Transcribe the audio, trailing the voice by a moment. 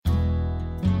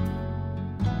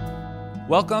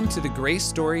Welcome to the Grace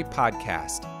Story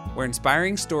Podcast, where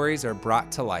inspiring stories are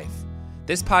brought to life.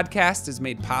 This podcast is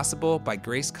made possible by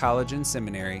Grace College and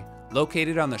Seminary,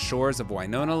 located on the shores of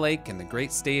Winona Lake in the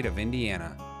great state of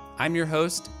Indiana. I'm your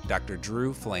host, Dr.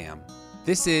 Drew Flam.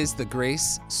 This is the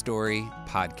Grace Story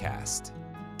Podcast.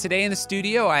 Today in the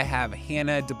studio, I have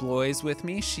Hannah DeBlois with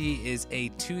me. She is a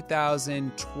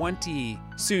 2020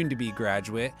 soon-to-be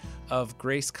graduate of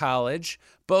Grace College,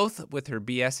 both with her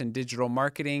BS in digital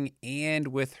marketing and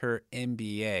with her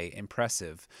MBA.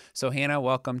 Impressive. So Hannah,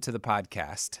 welcome to the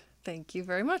podcast. Thank you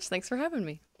very much. Thanks for having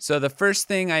me. So the first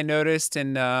thing I noticed,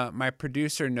 and my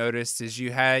producer noticed, is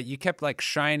you kept like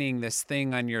shining this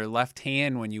thing on your left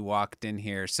hand when you walked in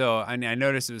here. So I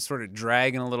noticed it was sort of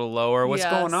dragging a little lower. What's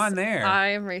going on there? I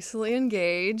am recently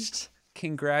engaged.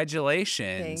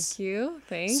 Congratulations. Thank you.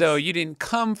 Thanks. So you didn't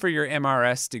come for your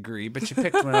MRS degree, but you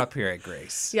picked one up here at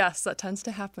Grace. Yes, that tends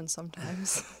to happen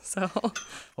sometimes.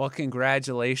 Well,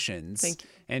 congratulations. Thank you.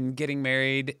 And getting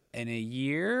married in a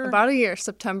year? About a year,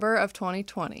 September of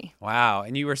 2020. Wow.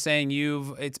 And you were saying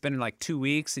it's been like 2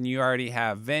 weeks and you already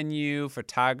have venue,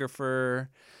 photographer.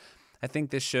 I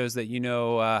think this shows that you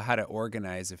know how to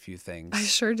organize a few things. I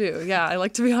sure do. Yeah, I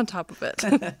like to be on top of it.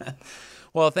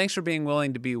 Well, thanks for being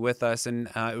willing to be with us. And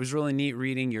it was really neat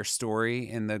reading your story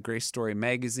in the Grace Story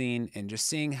magazine and just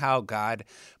seeing how God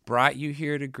brought you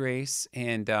here to Grace.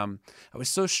 And I was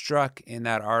so struck in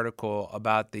that article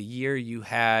about the year you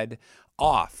had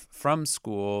off from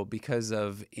school because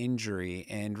of injury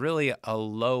and really a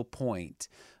low point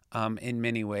in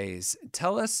many ways.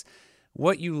 Tell us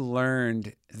what you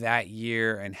learned that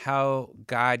year and how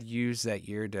God used that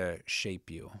year to shape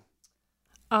you.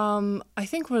 I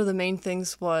think one of the main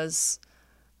things was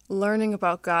learning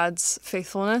about God's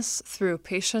faithfulness through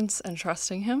patience and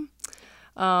trusting Him.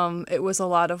 It was a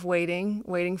lot of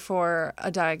waiting for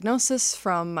a diagnosis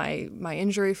from my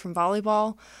injury from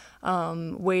volleyball,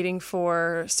 waiting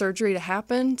for surgery to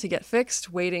happen, to get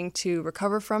fixed, waiting to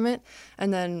recover from it,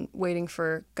 and then waiting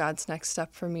for God's next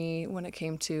step for me when it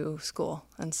came to school.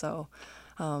 And so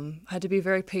I had to be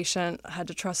very patient. I had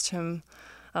to trust Him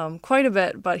quite a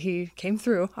bit, but He came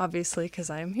through, obviously, because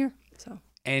I am here. So.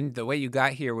 And the way you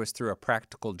got here was through a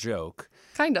practical joke.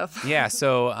 Kind of. Yeah,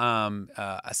 so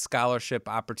a scholarship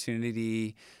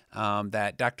opportunity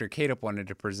that Dr. Cadup wanted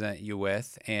to present you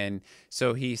with. And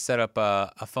so he set up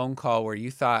a phone call where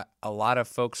you thought a lot of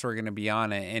folks were going to be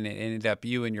on it, and it ended up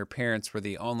you and your parents were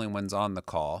the only ones on the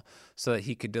call so that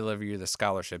he could deliver you the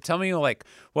scholarship. Tell me, what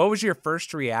was your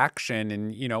first reaction,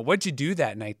 and, what'd you do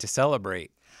that night to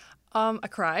celebrate? I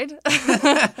cried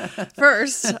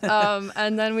first,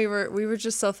 and then we were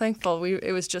just so thankful.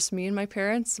 It was just me and my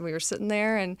parents. We were sitting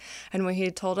there, and when he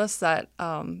had told us that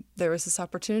there was this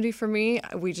opportunity for me,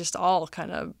 we just all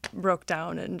kind of broke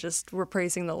down and just were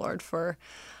praising the Lord for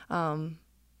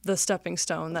the stepping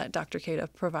stone that Dr.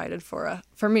 Cadup provided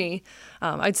for me.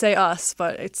 I'd say us,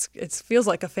 but it feels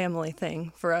like a family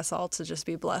thing for us all to just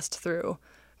be blessed through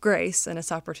grace and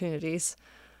its opportunities.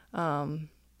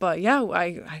 But yeah,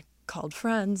 I called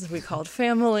friends, we called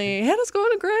family, Hannah's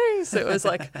going to Grace. It was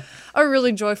like a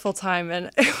really joyful time, and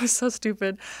it was so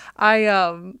stupid.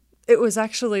 It was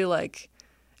actually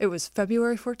it was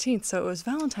February 14th, so it was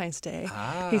Valentine's Day.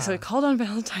 So he called on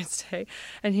Valentine's Day,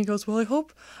 and he goes, well,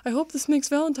 I hope this makes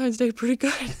Valentine's Day pretty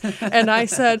good. And I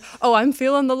said, oh, I'm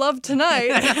feeling the love tonight.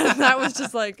 And that was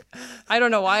just I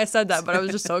don't know why I said that, but I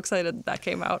was just so excited that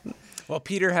came out. Well,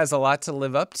 Peter has a lot to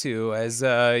live up to as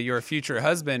your future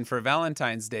husband for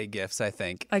Valentine's Day gifts, I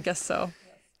think. I guess so.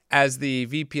 As the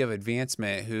VP of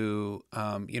Advancement, who,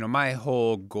 my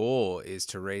whole goal is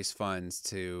to raise funds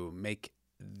to make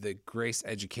the Grace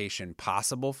education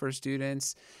possible for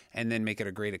students and then make it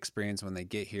a great experience when they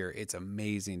get here. It's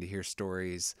amazing to hear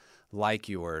stories like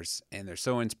yours, and they're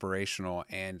so inspirational,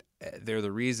 and they're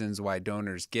the reasons why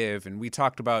donors give. And we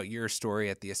talked about your story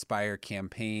at the Aspire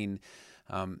campaign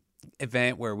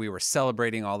event where we were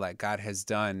celebrating all that God has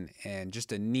done, and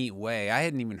just a neat way. I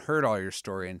hadn't even heard all your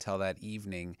story until that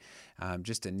evening.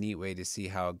 Just a neat way to see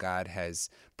how God has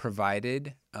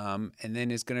provided and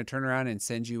then is going to turn around and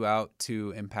send you out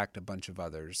to impact a bunch of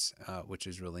others, which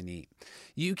is really neat.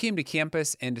 You came to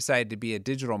campus and decided to be a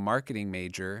digital marketing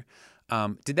major.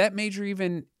 Did that major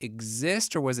even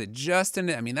exist, or was it just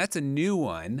that's a new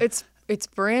one. It's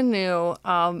brand new.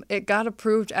 It got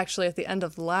approved actually at the end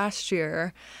of last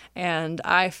year, and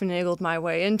I finagled my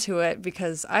way into it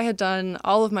because I had done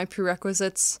all of my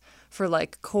prerequisites for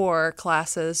core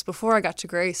classes before I got to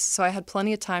Grace. So I had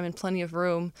plenty of time and plenty of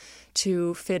room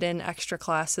to fit in extra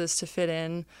classes, to fit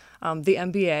in the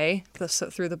MBA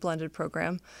through the blended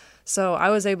program. So I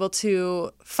was able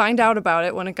to find out about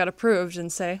it when it got approved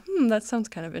and say, that sounds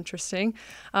kind of interesting.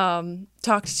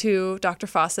 Talked to Dr.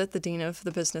 Fawcett, the dean of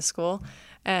the business school,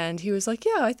 and he was like,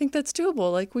 yeah, I think that's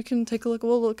doable. Like, we can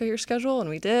we'll look at your schedule, and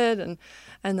we did, and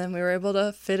then we were able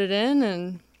to fit it in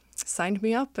and signed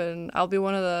me up, and I'll be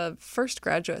one of the first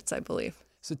graduates, I believe.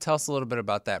 So tell us a little bit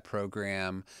about that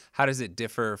program. How does it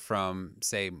differ from,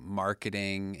 say,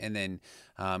 marketing, and then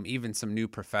even some new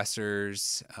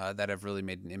professors that have really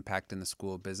made an impact in the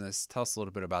School of Business? Tell us a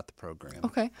little bit about the program.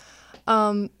 Okay.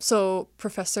 So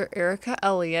Professor Erica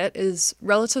Elliott is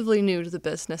relatively new to the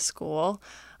business school.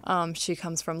 She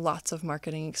comes from lots of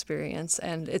marketing experience,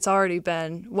 and it's already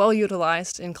been well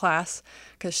utilized in class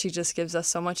because she just gives us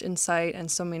so much insight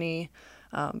and so many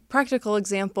practical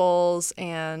examples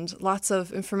and lots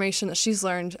of information that she's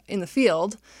learned in the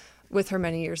field with her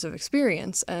many years of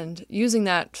experience. And using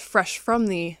that fresh from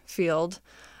the field,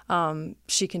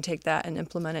 she can take that and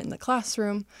implement it in the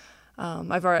classroom.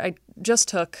 I just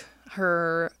took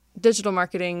her digital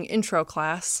marketing intro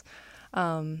class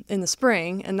in the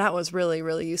spring, and that was really,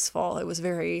 really useful. It was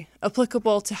very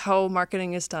applicable to how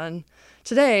marketing is done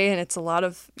today, and it's a lot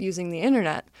of using the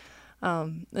internet.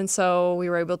 And so we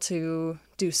were able to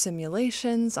do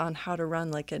simulations on how to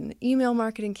run like an email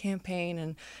marketing campaign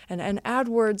and an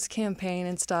AdWords campaign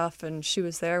and stuff. And she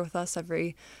was there with us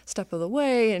every step of the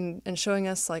way and showing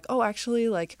us like, oh, actually,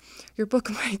 like your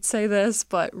book might say this,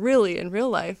 but really in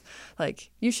real life, like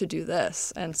you should do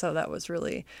this. And so that was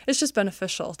really, it's just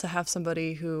beneficial to have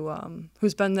somebody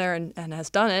who's been there and has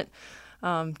done it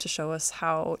to show us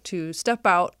how to step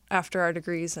out after our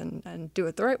degrees and do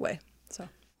it the right way. So.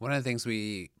 One of the things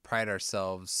we pride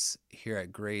ourselves here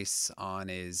at Grace on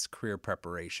is career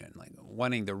preparation, like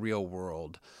wanting the real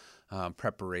world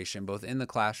preparation, both in the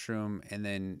classroom and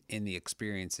then in the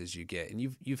experiences you get. And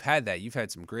you've had that. You've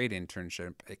had some great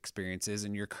internship experiences,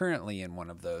 and you're currently in one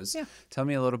of those. Yeah. Tell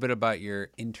me a little bit about your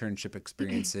internship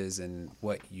experiences and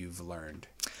what you've learned.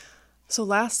 So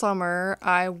last summer,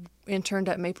 I interned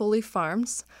at Maple Leaf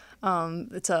Farms.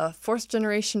 It's a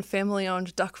fourth-generation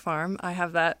family-owned duck farm. I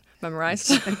have that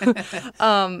memorized.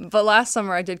 But last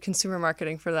summer I did consumer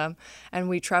marketing for them, and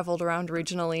we traveled around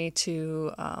regionally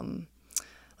to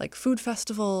like food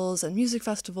festivals and music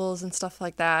festivals and stuff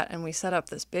like that, and we set up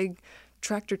this big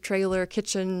tractor trailer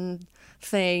kitchen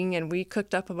thing, and we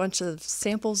cooked up a bunch of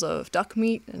samples of duck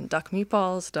meat and duck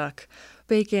meatballs, duck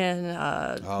bacon.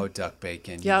 Duck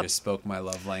bacon. Yep. You just spoke my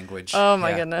love language. Oh,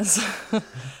 my goodness.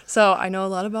 So I know a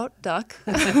lot about duck,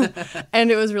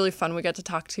 and it was really fun. We got to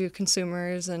talk to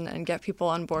consumers and get people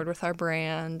on board with our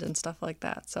brand and stuff like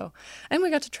that. So, and we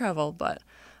got to travel. But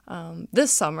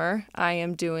this summer, I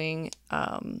am doing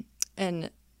a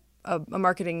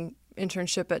marketing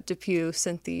internship at DePuy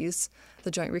Synthes,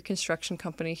 the joint reconstruction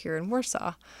company here in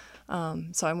Warsaw.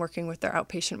 So I'm working with their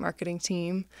outpatient marketing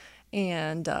team,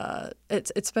 and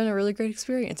it's been a really great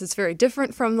experience. It's very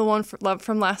different from the one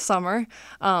from last summer,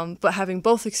 but having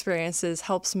both experiences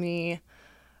helps me,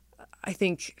 I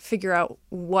think, figure out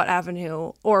what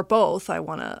avenue or both I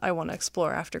wanna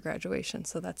explore after graduation.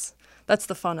 So that's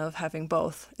the fun of having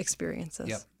both experiences.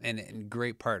 Yep, and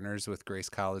great partners with Grace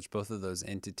College, both of those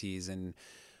entities, and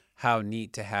how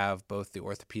neat to have both the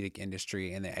orthopedic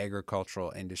industry and the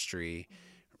agricultural industry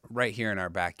right here in our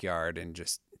backyard, and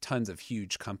just tons of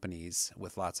huge companies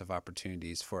with lots of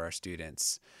opportunities for our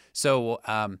students. So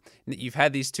you've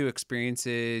had these two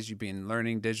experiences. You've been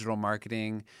learning digital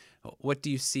marketing. What do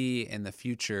you see in the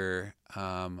future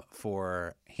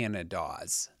for Hannah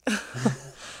Dawes?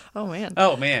 Oh, man.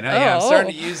 Oh, man. Yeah, I'm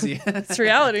starting to use you. It's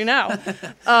reality now.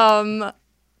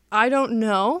 I don't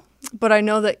know, but I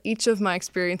know that each of my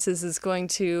experiences is going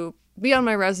to be on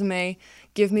my resume,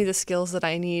 give me the skills that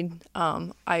I need.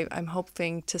 I'm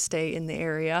hoping to stay in the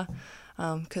area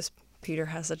because Peter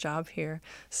has a job here.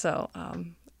 So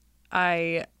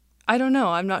I don't know.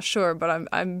 I'm not sure, but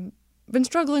I'm been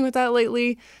struggling with that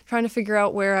lately, trying to figure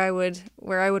out where I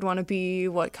would want to be,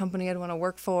 what company I'd want to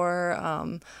work for.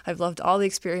 I've loved all the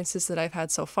experiences that I've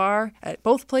had so far at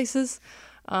both places,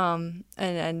 and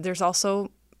there's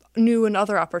also new and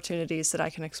other opportunities that I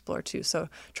can explore too. So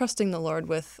trusting the Lord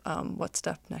with what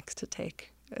step next to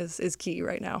take is key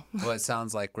right now. Well, it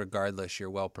sounds like regardless, you're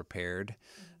well prepared,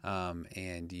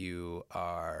 and you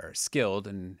are skilled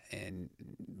and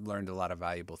learned a lot of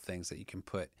valuable things that you can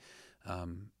put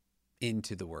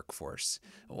into the workforce.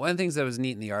 One of the things that was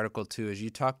neat in the article too is you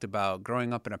talked about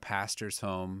growing up in a pastor's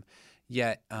home,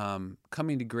 yet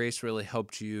coming to Grace really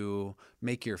helped you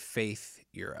make your faith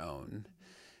your own.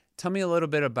 Tell me a little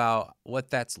bit about what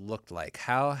that's looked like.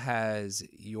 How has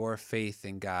your faith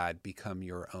in God become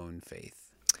your own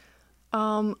faith?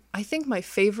 I think my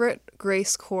favorite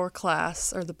Grace Core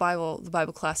class, or the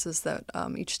Bible classes that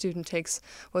each student takes,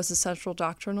 was the central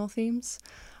doctrinal themes.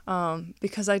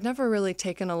 Because I'd never really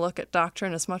taken a look at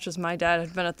doctrine as much as my dad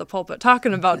had been at the pulpit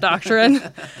talking about doctrine.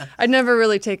 I'd never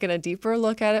really taken a deeper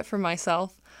look at it for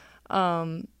myself.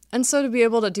 And so to be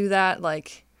able to do that,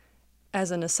 like,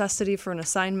 as a necessity for an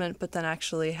assignment, but then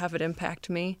actually have it impact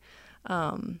me,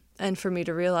 and for me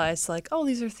to realize, like, oh,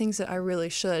 these are things that I really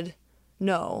should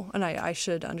know, and I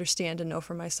should understand and know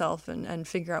for myself, and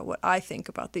figure out what I think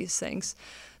about these things.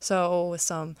 So with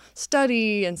some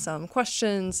study and some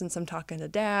questions and some talking to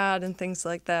Dad and things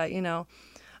like that,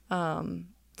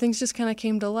 things just kind of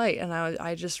came to light, and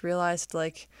I just realized,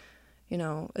 like,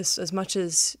 as much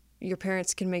as your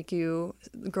parents can make you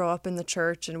grow up in the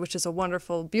church, and which is a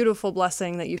wonderful, beautiful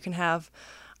blessing that you can have,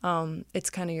 it's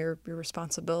kind of your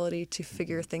responsibility to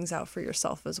figure things out for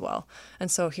yourself as well. And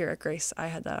so here at Grace, I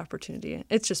had that opportunity.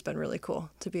 It's just been really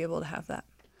cool to be able to have that.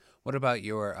 What about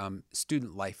your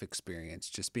student life experience,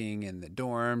 just being in the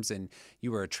dorms? And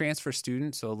you were a transfer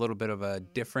student, so a little bit of a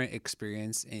different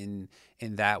experience in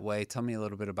that way. Tell me a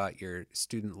little bit about your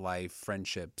student life,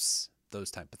 friendships, those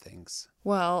type of things.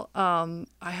 Well,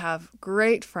 I have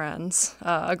great friends,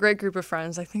 a great group of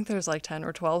friends. I think there's like 10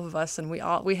 or 12 of us, and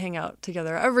we hang out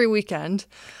together every weekend,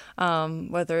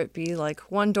 whether it be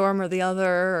like one dorm or the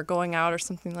other, or going out or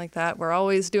something like that. We're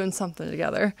always doing something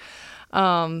together.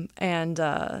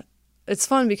 It's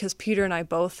fun because Peter and I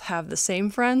both have the same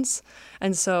friends,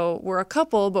 and so we're a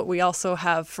couple, but we also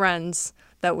have friends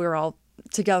that we're all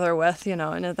together with,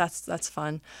 and that's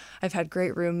fun. I've had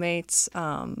great roommates.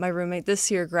 My roommate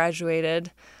this year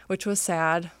graduated, which was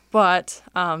sad, but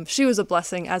she was a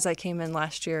blessing as I came in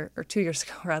last year, or 2 years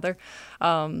ago rather,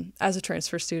 as a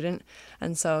transfer student.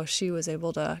 And so she was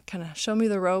able to kind of show me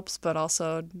the ropes, but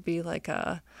also be like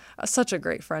such a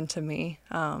great friend to me.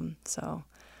 So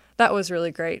that was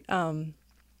really great.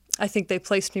 I think they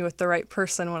placed me with the right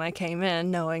person when I came in,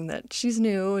 knowing that she's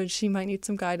new and she might need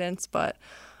some guidance, but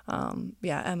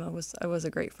Emma was a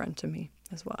great friend to me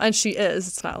as well, and she is.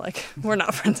 It's not like we're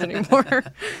not friends anymore.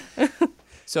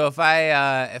 So if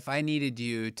I needed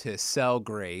you to sell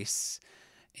Grace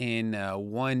in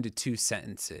 1 to 2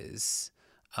 sentences,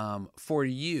 for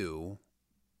you,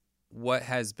 what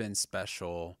has been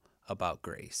special about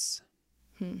Grace?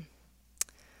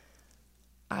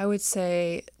 I would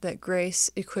say that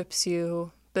Grace equips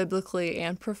you biblically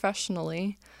and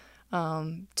professionally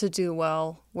to do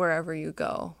well wherever you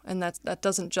go. And that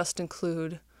doesn't just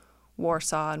include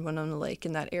Warsaw and Winona Lake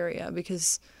in that area,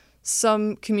 because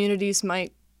some communities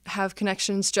might have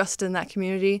connections just in that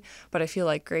community, but I feel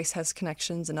like Grace has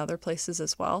connections in other places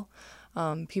as well.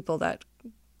 People that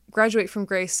graduate from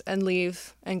Grace and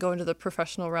leave and go into the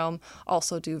professional realm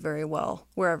also do very well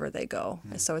wherever they go.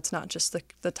 Mm. So it's not just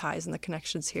the ties and the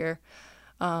connections here.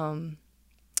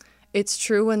 It's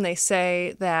true when they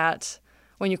say that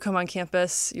when you come on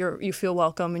campus, you feel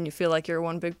welcome and you feel like you're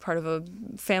one big part of a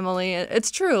family. It's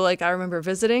true. Like, I remember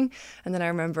visiting, and then I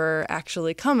remember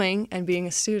actually coming and being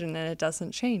a student, and it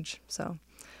doesn't change. So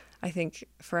I think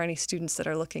for any students that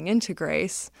are looking into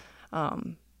Grace,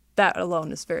 that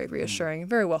alone is very reassuring and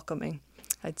very welcoming,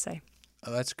 I'd say.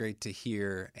 Oh, that's great to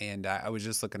hear. And I was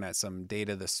just looking at some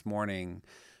data this morning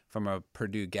from a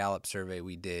Purdue Gallup survey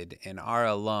we did, and our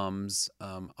alums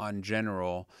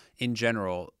in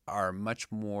general are much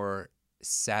more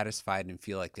satisfied and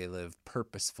feel like they live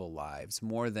purposeful lives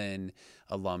more than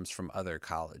alums from other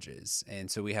colleges.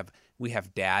 And so we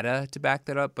have data to back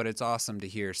that up, but it's awesome to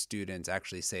hear students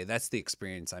actually say that's the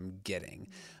experience I'm getting,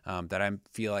 that I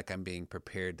feel like I'm being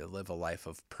prepared to live a life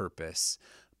of purpose,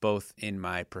 both in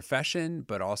my profession,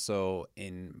 but also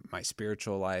in my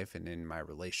spiritual life and in my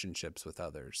relationships with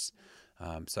others.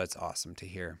 So that's awesome to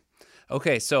hear.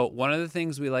 Okay, so one of the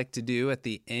things we like to do at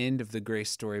the end of the Grace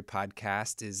Story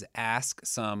podcast is ask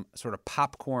some sort of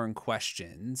popcorn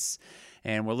questions.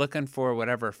 And we're looking for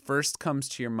whatever first comes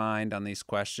to your mind on these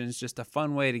questions, just a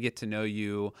fun way to get to know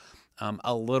you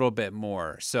a little bit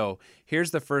more. So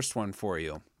here's the first one for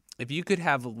you. If you could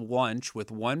have lunch with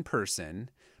one person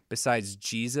besides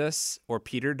Jesus or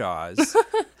Peter Dawes,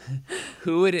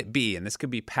 who would it be? And this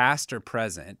could be past or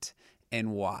present,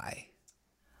 and why?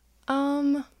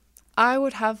 I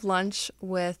would have lunch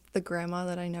with the grandma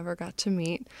that I never got to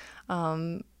meet.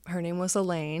 Her name was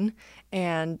Elaine,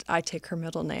 and I take her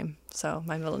middle name. So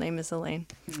my middle name is Elaine.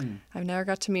 I've never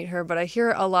got to meet her, but I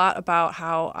hear a lot about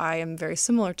how I am very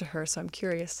similar to her, so I'm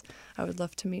curious. I would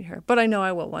love to meet her, but I know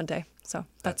I will one day, so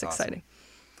that's exciting. Awesome.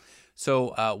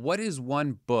 So what is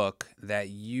one book that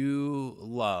you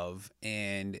love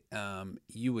and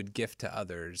you would gift to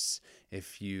others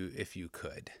if you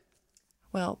could?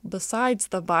 Well, besides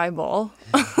the Bible,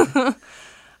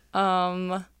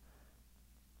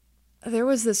 there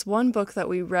was this one book that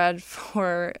we read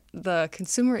for the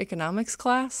consumer economics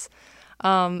class,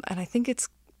 and I think I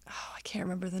can't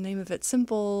remember the name of it,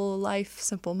 Simple Life,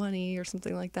 Simple Money or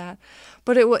something like that.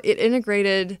 But it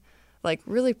integrated like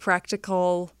really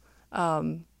practical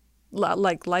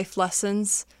like life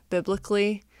lessons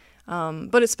biblically.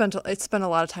 But it spent a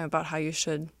lot of time about how you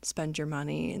should spend your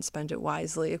money and spend it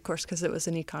wisely, of course, because it was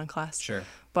an econ class. Sure.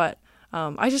 But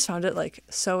I just found it like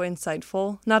so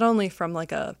insightful, not only from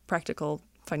like a practical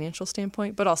financial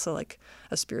standpoint, but also like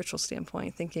a spiritual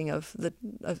standpoint, thinking of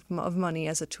money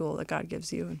as a tool that God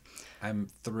gives you. I'm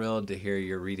thrilled to hear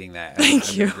you're reading that.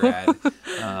 Thank you.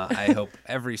 I hope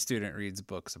every student reads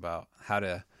books about how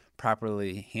to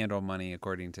properly handle money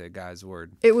according to God's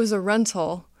word. It was a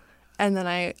rental. And then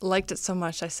I liked it so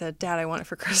much, I said, Dad, I want it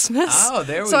for Christmas. Oh,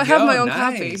 there we go. So I have my own Nice.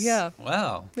 copy. Yeah.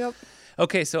 Wow. Yep.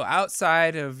 Okay, so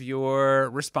outside of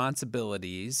your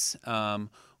responsibilities,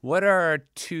 what are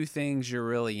 2 things you're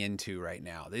really into right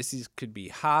now? Could be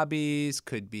hobbies,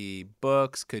 could be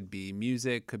books, could be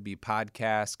music, could be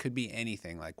podcasts, could be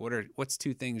anything. Like what's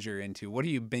 2 things you're into? What are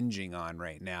you binging on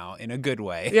right now in a good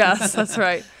way? Yes, that's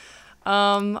right.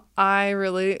 I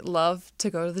really love to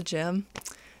go to the gym.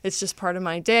 It's just part of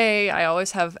my day. I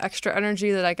always have extra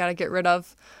energy that I got to get rid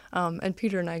of. And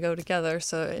Peter and I go together,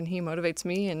 and he motivates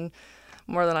me and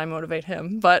more than I motivate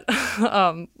him. But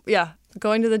yeah,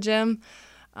 going to the gym.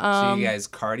 So you guys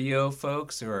cardio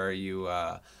folks, or are you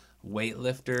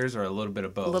weightlifters, or a little bit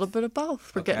of both? A little bit of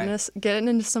both. We're Okay. getting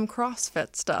into some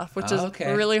CrossFit stuff, which is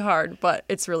Okay. really hard, but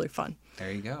it's really fun.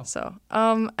 There you go. So,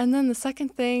 and then the second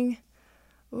thing,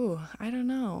 I don't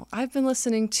know. I've been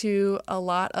listening to a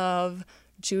lot of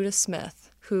Judah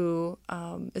Smith, who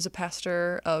is a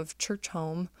pastor of Church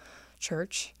Home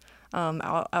Church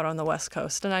out on the West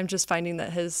Coast. And I'm just finding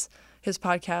that his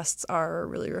podcasts are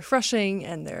really refreshing,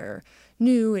 and they're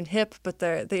new and hip, but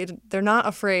they're not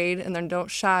afraid, and they don't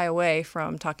shy away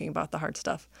from talking about the hard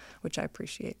stuff, which I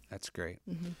appreciate. That's great.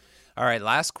 Mm-hmm. All right,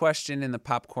 last question in the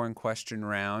popcorn question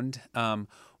round.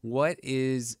 What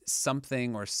is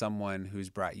something or someone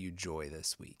who's brought you joy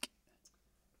this week?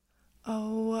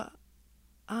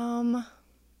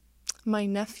 My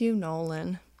nephew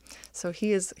Nolan. So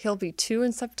he'll be 2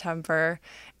 in September,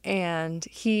 and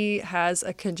he has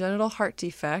a congenital heart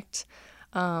defect.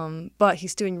 But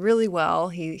he's doing really well.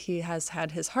 He has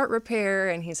had his heart repair,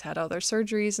 and he's had other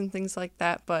surgeries and things like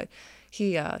that. But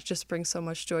he just brings so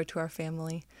much joy to our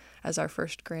family as our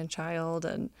first grandchild,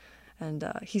 and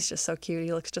he's just so cute.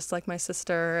 He looks just like my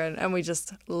sister, and we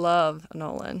just love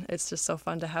Nolan. It's just so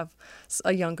fun to have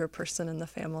a younger person in the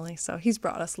family. So he's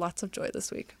brought us lots of joy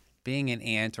this week. Being an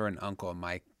aunt or an uncle in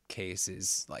my case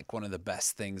is like one of the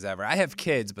best things ever. I have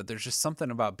kids, but there's just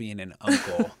something about being an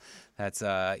uncle that's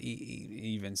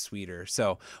even sweeter.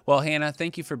 So, well, Hannah,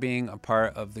 thank you for being a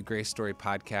part of the Grace Story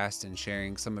podcast and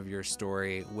sharing some of your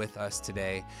story with us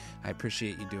today. I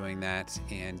appreciate you doing that.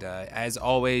 And as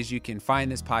always, you can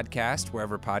find this podcast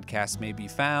wherever podcasts may be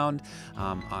found,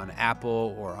 on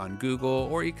Apple or on Google,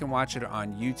 or you can watch it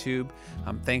on YouTube.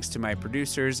 Thanks to my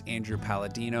producers, Andrew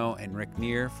Palladino and Rick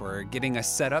Neer, for getting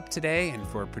us set up today and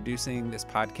for producing this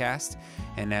podcast.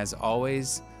 And as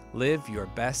always, live your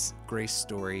best grace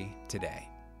story today.